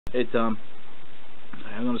I'm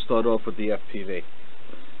going to start off with the FPV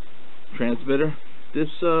transmitter. This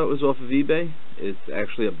was off of eBay. It's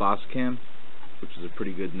actually a Bosscam, which is a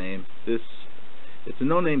pretty good name. It's a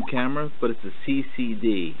no-name camera, but it's a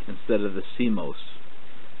CCD instead of the CMOS.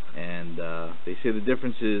 And they say the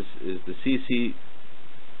difference is the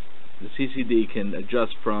CCD can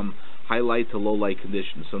adjust from high light to low light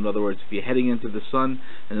conditions. So in other words, if you're heading into the sun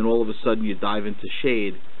and then all of a sudden you dive into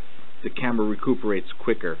shade, the camera recuperates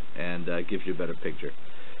quicker and gives you a better picture.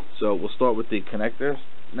 So we'll start with the connectors.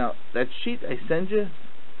 Now, that sheet I send you,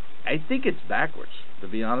 I think it's backwards, to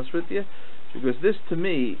be honest with you, because this to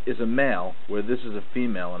me is a male where this is a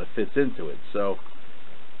female and it fits into it. So,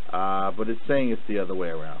 but it's saying it's the other way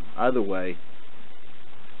around. Either way,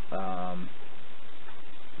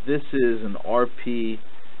 this is an RP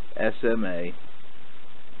SMA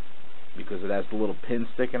because it has the little pin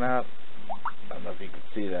sticking out. I don't know if you can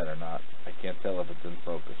see that or not. I can't tell if it's in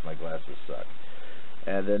focus. My glasses suck.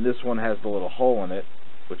 And then this one has the little hole in it,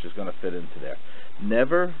 which is going to fit into there.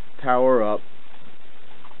 Never power up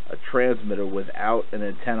a transmitter without an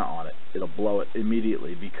antenna on it. It'll blow it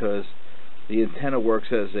immediately because the antenna works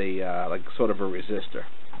as a like sort of a resistor.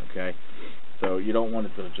 Okay, so you don't want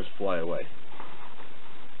it to just fly away.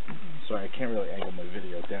 Sorry, I can't really angle my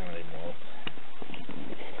video down anymore.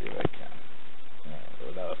 See if I can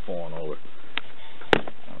without it falling over.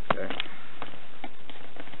 Okay.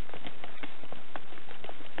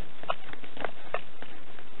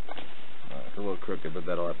 It's a little crooked, but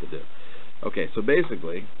that'll have to do. Okay, so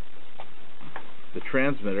basically, the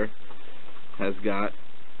transmitter has got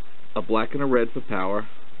a black and a red for power,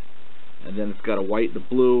 and then it's got a white and a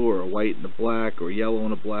blue, or a white and a black, or a yellow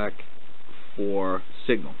and a black for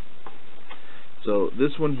signal. So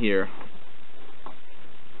this one here,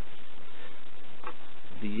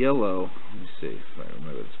 the yellow, let me see if I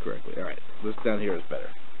remember this correctly. Alright, this down here is better.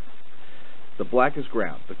 The black is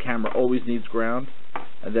ground. The camera always needs ground.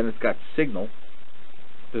 And then it's got signal.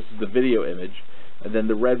 This is the video image. And then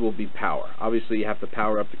the red will be power. Obviously you have to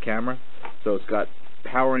power up the camera. So it's got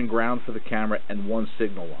power and ground for the camera and one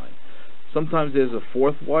signal line. Sometimes there's a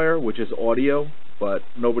fourth wire, which is audio, but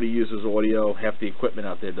nobody uses audio. Half the equipment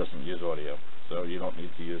out there doesn't use audio, so you don't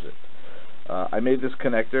need to use it. I made this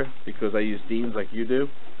connector because I use Deans like you do.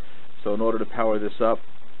 So in order to power this up,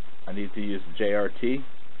 I need to use the JRT.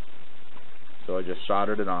 So I just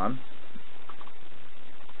soldered it on.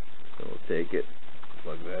 So we'll take it,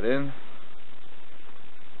 plug that in,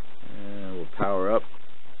 and we'll power up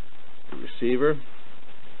the receiver.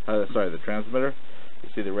 The transmitter. You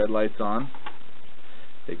see the red light's on.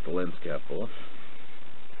 Take the lens cap off.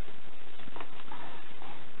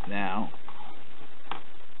 Now,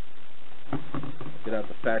 get out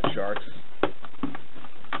the fat sharks.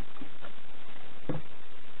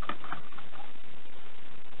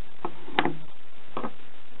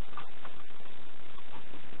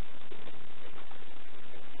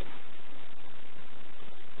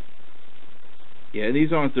 Yeah, and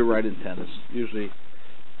these aren't the right antennas. Usually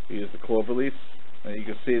you use the cloverleaf. And you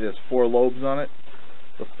can see there's 4 lobes on it.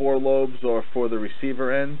 The 4 lobes are for the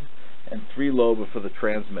receiver end, and 3 lobes are for the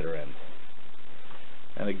transmitter end.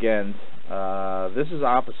 And again, this is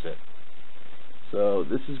opposite. So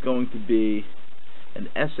this is going to be an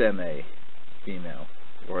SMA female,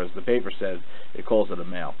 or as the paper says, it calls it a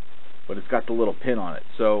male. But it's got the little pin on it.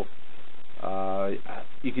 So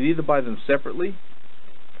you can either buy them separately,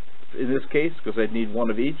 in this case, because I'd need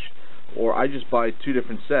one of each, or I just buy 2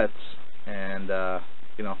 different sets and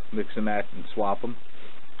you know, mix and match and swap them.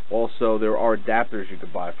 Also, there are adapters you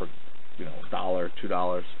could buy for, you know, $1,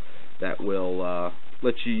 $2 that will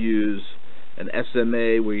let you use an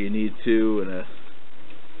SMA where you need to, and a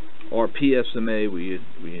RP SMA where you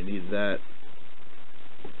need that.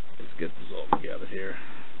 Let's get this all together here.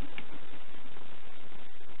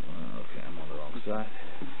 Okay, I'm on the wrong side.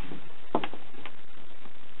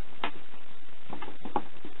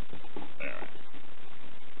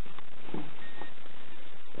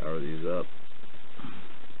 Power these up.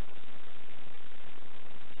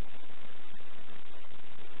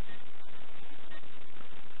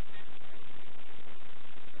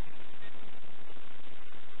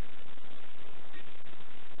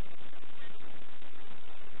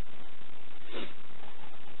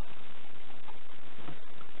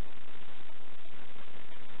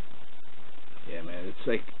 Yeah, man, it's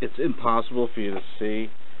like it's impossible for you to see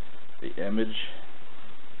the image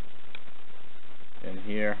in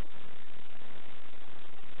here.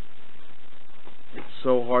 It's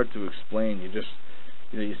so hard to explain. You just,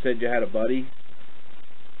 you know, you said you had a buddy.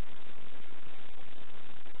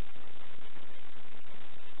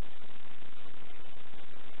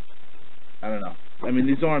 I don't know. I mean,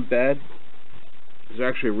 these aren't bad. These are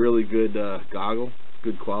actually a really good goggle,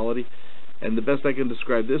 good quality. And the best I can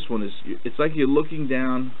describe this one is, it's like you're looking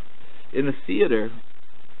down in a theater,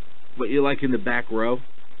 but you're like in the back row.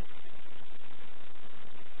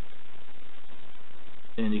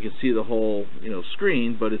 And you can see the whole,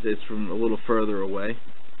 screen, but it's from a little further away.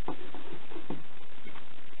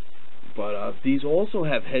 But these also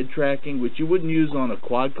have head tracking, which you wouldn't use on a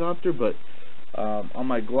quadcopter, but on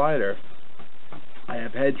my glider, I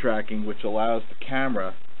have head tracking, which allows the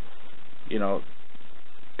camera,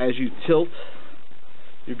 as you tilt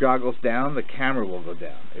your goggles down, the camera will go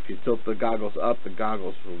down. If you tilt the goggles up, the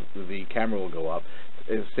camera will go up.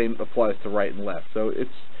 The same applies to right and left. So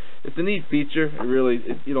it's a neat feature.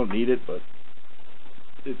 You don't need it, but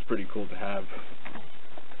it's pretty cool to have.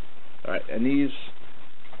 All right, and these,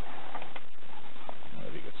 I don't know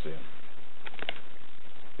if you can see them.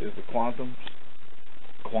 There's the Quantums.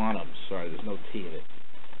 Sorry, there's no T in it.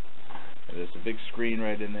 And there's a big screen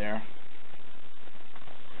right in there.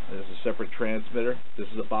 There's a separate transmitter. This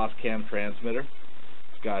is a Boss Cam transmitter.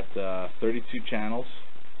 It's got 32 channels.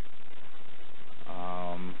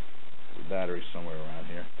 The battery's somewhere around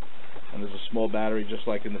here. And there's a small battery, just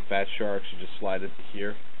like in the Fat Sharks. You just slide it to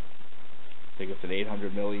here. I think it's an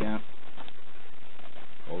 800 milliamp.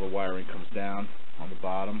 All the wiring comes down on the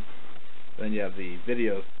bottom. Then you have the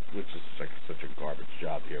video, which is like such a garbage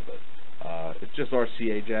job here, but it's just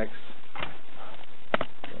RCA jacks.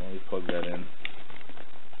 So let me plug that in.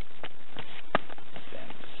 Damn,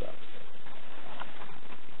 it sucks.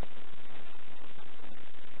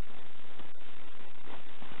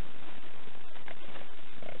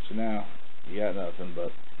 Alright, so now you got nothing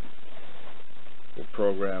but the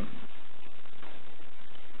program,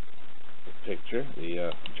 the picture,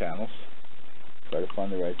 the channels. Try to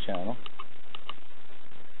find the right channel.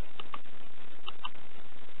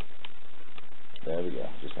 There we go,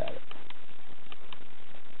 just had it.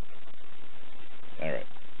 Alright.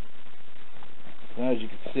 Now, as you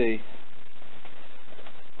can see,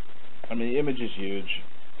 I mean, the image is huge.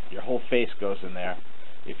 Your whole face goes in there.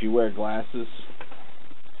 If you wear glasses,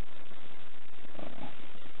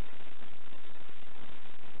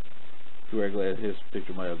 here's a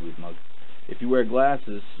picture of my ugly mug. If you wear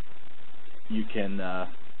glasses, you can,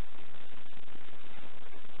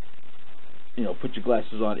 put your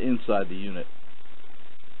glasses on inside the unit.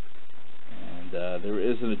 And there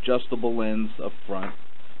is an adjustable lens up front,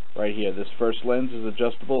 right here. This first lens is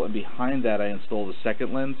adjustable, and behind that I installed a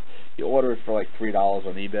second lens. You order it for like $3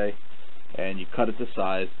 on eBay, and you cut it to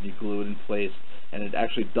size, and you glue it in place, and it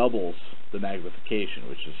actually doubles the magnification,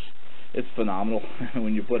 which is, it's phenomenal.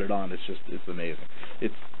 When you put it on, it's amazing.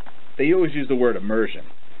 They always use the word immersion.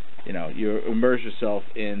 You immerse yourself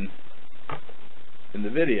in the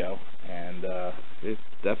video, and it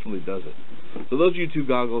definitely does it. So those U2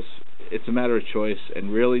 goggles, it's a matter of choice,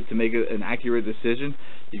 and really, to make an accurate decision,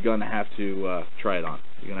 you're going to have to try it on.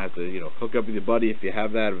 You're going to have to, hook up with your buddy if you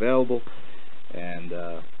have that available, and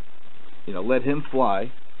let him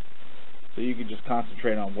fly, so you can just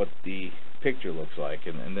concentrate on what the picture looks like,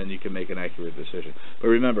 and then you can make an accurate decision. But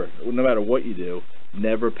remember, no matter what you do,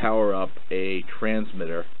 never power up a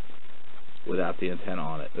transmitter without the antenna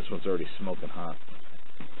on it. This one's already smoking hot.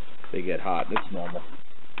 They get hot. It's normal.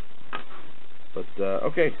 But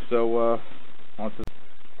okay, so on to.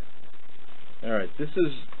 All right, this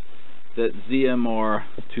is that ZMR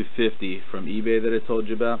 250 from eBay that I told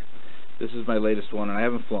you about. This is my latest one, and I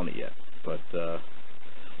haven't flown it yet, but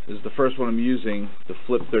this is the first one I'm using, the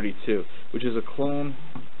Flip 32, which is a clone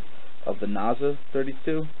of the NASA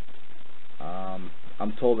 32.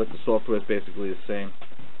 I'm told that the software is basically the same.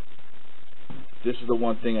 This is the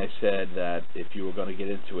one thing I said that if you were going to get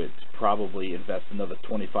into it, probably invest another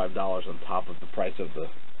 $25 on top of the price of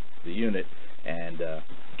the unit and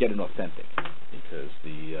get an authentic, because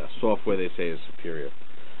the software, they say, is superior.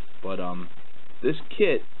 But this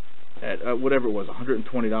kit, at whatever it was,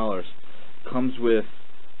 $120, comes with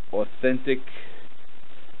authentic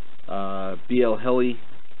BL Heli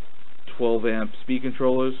 12 amp speed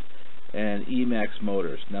controllers and Emax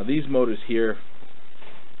motors. Now these motors here,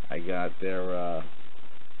 I got their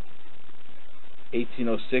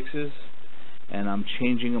 1806s, and I'm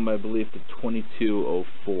changing them, I believe, to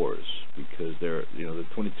 2204s, because they're, the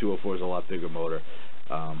 2204 is a lot bigger motor.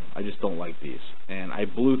 I just don't like these, and I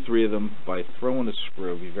blew 3 of them by throwing a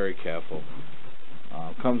screw. Be very careful.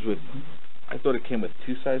 Comes with, I thought it came with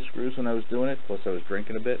 2 size screws when I was doing it, plus I was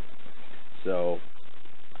drinking a bit, so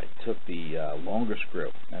I took the longer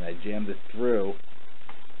screw and I jammed it through,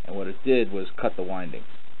 and what it did was cut the windings.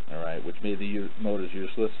 Alright, which made the motors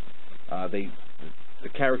useless. The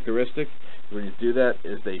characteristic when you do that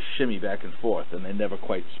is they shimmy back and forth, and they never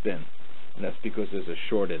quite spin. And that's because there's a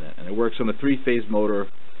short in it. And it works on a 3-phase motor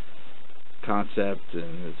concept,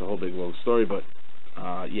 and it's a whole big long story, but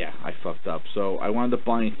yeah, I fucked up. So I wound up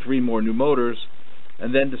buying 3 more new motors,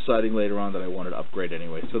 and then deciding later on that I wanted to upgrade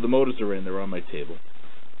anyway. So the motors are in, they're on my table.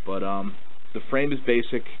 But the frame is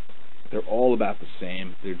basic. They're all about the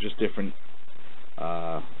same. They're just different,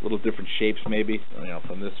 little different shapes maybe, you know,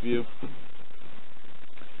 from this view.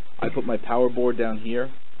 I put my power board down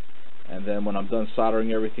here, and then when I'm done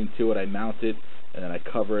soldering everything to it, I mount it, and then I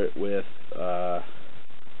cover it with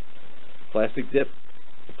plastic dip.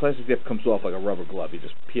 The plastic dip comes off like a rubber glove. You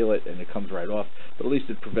just peel it and it comes right off, but at least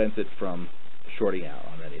it prevents it from shorting out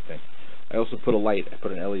on anything. I also put a light. I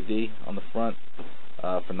put an LED on the front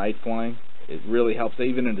for night flying. It really helps,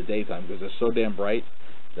 even in the daytime, because they're so damn bright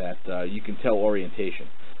that you can tell orientation.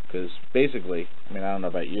 Because basically, I mean, I don't know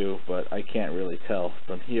about you, but I can't really tell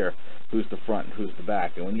from here who's the front and who's the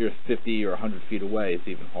back. And when you're 50 or 100 feet away, it's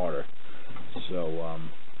even harder. So,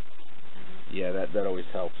 yeah, that always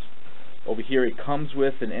helps. Over here, it comes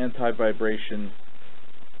with an anti-vibration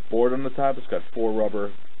board on the top. It's got 4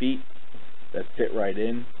 rubber feet that fit right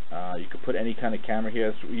in. You could put any kind of camera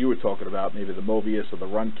here. That's what you were talking about, maybe the Mobius or the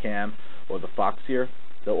Run Cam or the Fox here.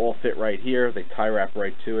 They'll all fit right here. They tie wrap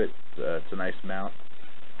right to it. It's a nice mount.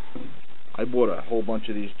 I bought a whole bunch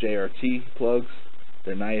of these JRT plugs.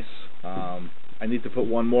 They're nice. I need to put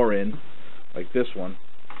one more in, like this one,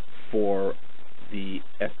 for the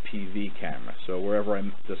FPV camera. So wherever I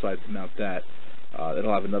decide to mount that,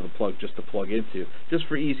 it'll have another plug just to plug into, just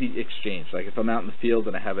for easy exchange. Like if I'm out in the field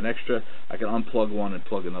and I have an extra, I can unplug one and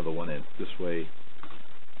plug another one in. This way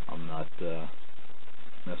I'm not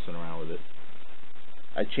messing around with it.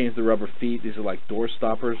 I changed the rubber feet. These are like door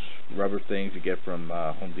stoppers, rubber things you get from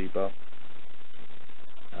Home Depot.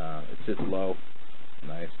 It sits low,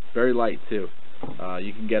 nice, very light too.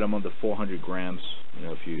 You can get them under 400 grams, you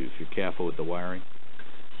know, if you're careful with the wiring.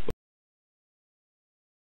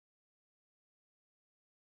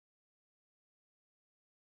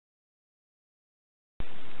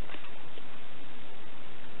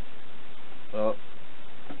 Well,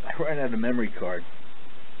 I ran out of memory card.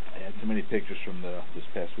 I had too many pictures from this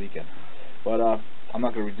past weekend, but I'm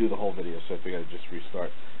not going to redo the whole video, so I figured I'd just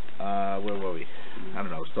restart. Where were we? I don't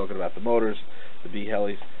know. I was talking about the motors, the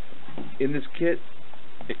B-helis. In this kit,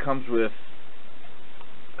 it comes with,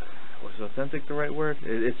 was authentic the right word?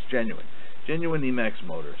 It's genuine. Genuine Emax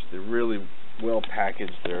motors. They're really well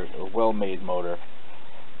packaged. They're a well-made motor.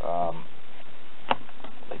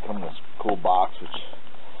 They come in this cool box, which,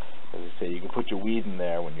 as I say, you can put your weed in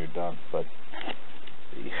there when you're done. But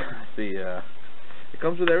it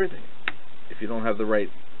comes with everything. If you don't have the right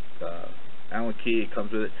Allen key, it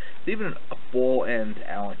comes with it. It's even a ball end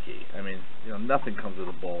Allen key. I mean, you know, nothing comes with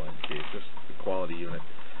a ball end key. It's just the quality unit.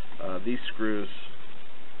 These screws,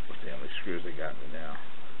 let's see how many screws they got me now.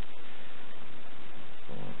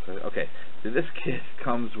 Okay, so this kit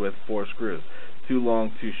comes with 4 screws, 2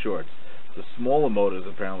 long, 2 shorts. The smaller motors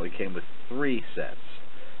apparently came with 3 sets,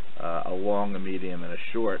 a long, a medium, and a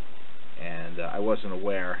short. And I wasn't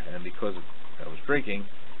aware, and because I was drinking,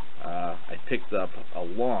 I picked up a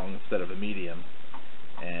long instead of a medium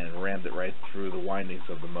and rammed it right through the windings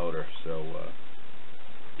of the motor. So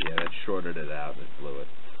yeah, that shorted it out. It blew it.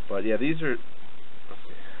 But yeah, these are, let's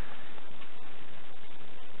see.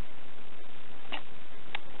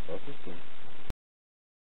 Focus.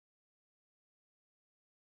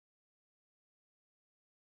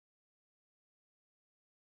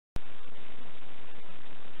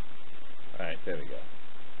 Alright, there we go.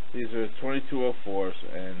 These are 2204s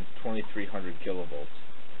and 2300 kilovolts.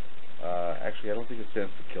 Actually, I don't think it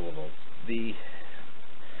stands for kilovolts.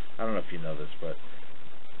 I don't know if you know this, but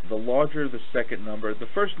the larger the second number, the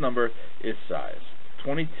first number is size.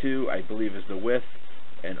 22, I believe, is the width,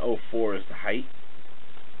 and 04 is the height.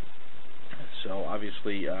 So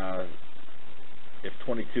obviously, if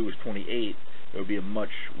 22 is 28, it would be a much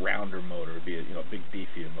rounder motor. It would be a big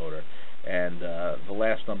beefier motor. And the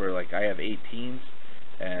last number, like I have 18s,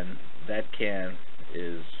 and that can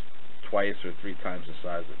is twice or 3 times the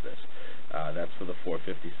size of this. That's for the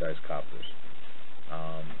 450 size copters.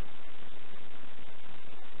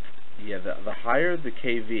 Yeah, the higher the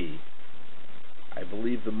kV, I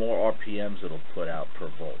believe the more RPMs it'll put out per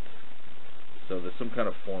volt. So there's some kind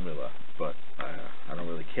of formula, but I don't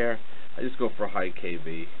really care. I just go for high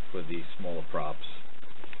kV for the smaller props.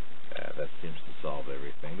 That seems to solve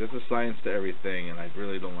everything. There's a science to everything, and I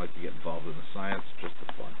really don't like to get involved in the science, just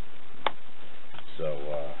the fun. So,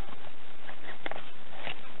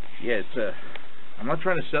 yeah, I'm not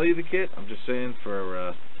trying to sell you the kit. I'm just saying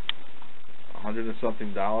for $100 and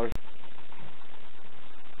something,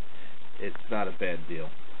 it's not a bad deal.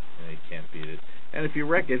 You can't beat it. And if you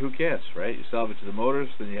wreck it, who cares, right? You salvage the motors,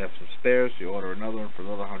 then you have some spares. You order another one for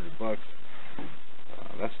another $100.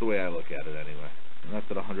 That's the way I look at it, anyway. Not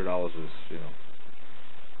that $100 is,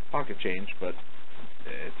 pocket change, but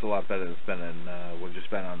it's a lot better than spending what you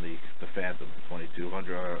spend on the Phantom, the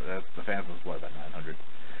 2200. The Phantom's what, about 900.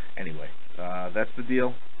 Anyway, that's the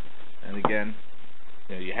deal. And again,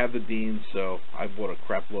 you have the Deans, so I bought a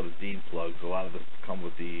crap load of Dean plugs. A lot of them come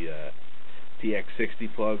with the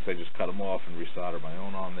TX60 plugs. I just cut them off and resolder my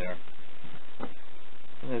own on there.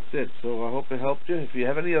 And that's it. So I hope it helped you. If you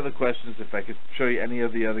have any other questions, if I could show you any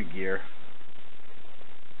of the other gear,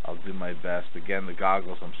 I'll do my best. Again, the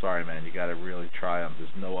goggles, I'm sorry, man. You got to really try them. There's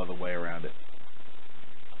no other way around it.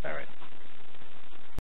 All right.